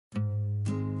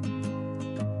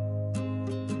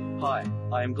Hi,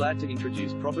 I am glad to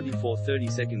introduce property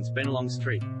 432 Benelong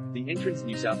Street, the entrance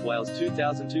New South Wales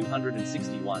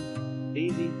 2261.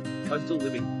 Easy, coastal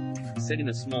living. Set in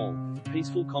a small,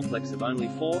 peaceful complex of only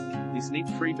 4, this neat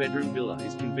 3-bedroom villa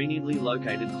is conveniently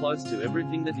located close to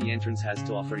everything that the entrance has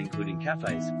to offer, including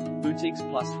cafes, boutiques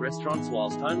plus restaurants,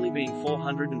 whilst only being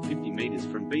 450 metres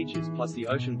from beaches plus the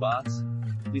ocean baths.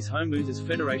 This home oozes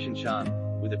Federation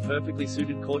charm, with a perfectly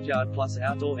suited courtyard plus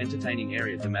outdoor entertaining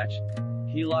area to match.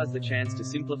 Here lies the chance to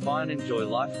simplify and enjoy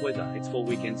life, whether it's for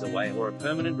weekends away or a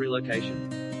permanent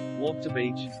relocation. Walk to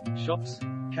beach, shops,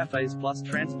 cafes plus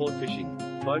transport, fishing,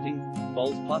 boating,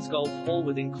 bowls plus golf, all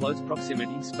within close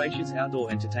proximity. Spacious outdoor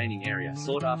entertaining area,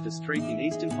 sought after street in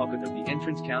eastern pocket of the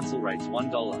entrance. Council rates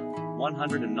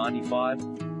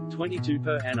 $1.195, 22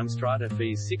 per annum. Strata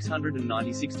fees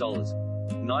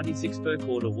 $696, 96 per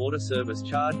quarter. Water service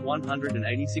charge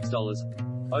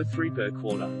 $186.03 per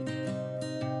quarter.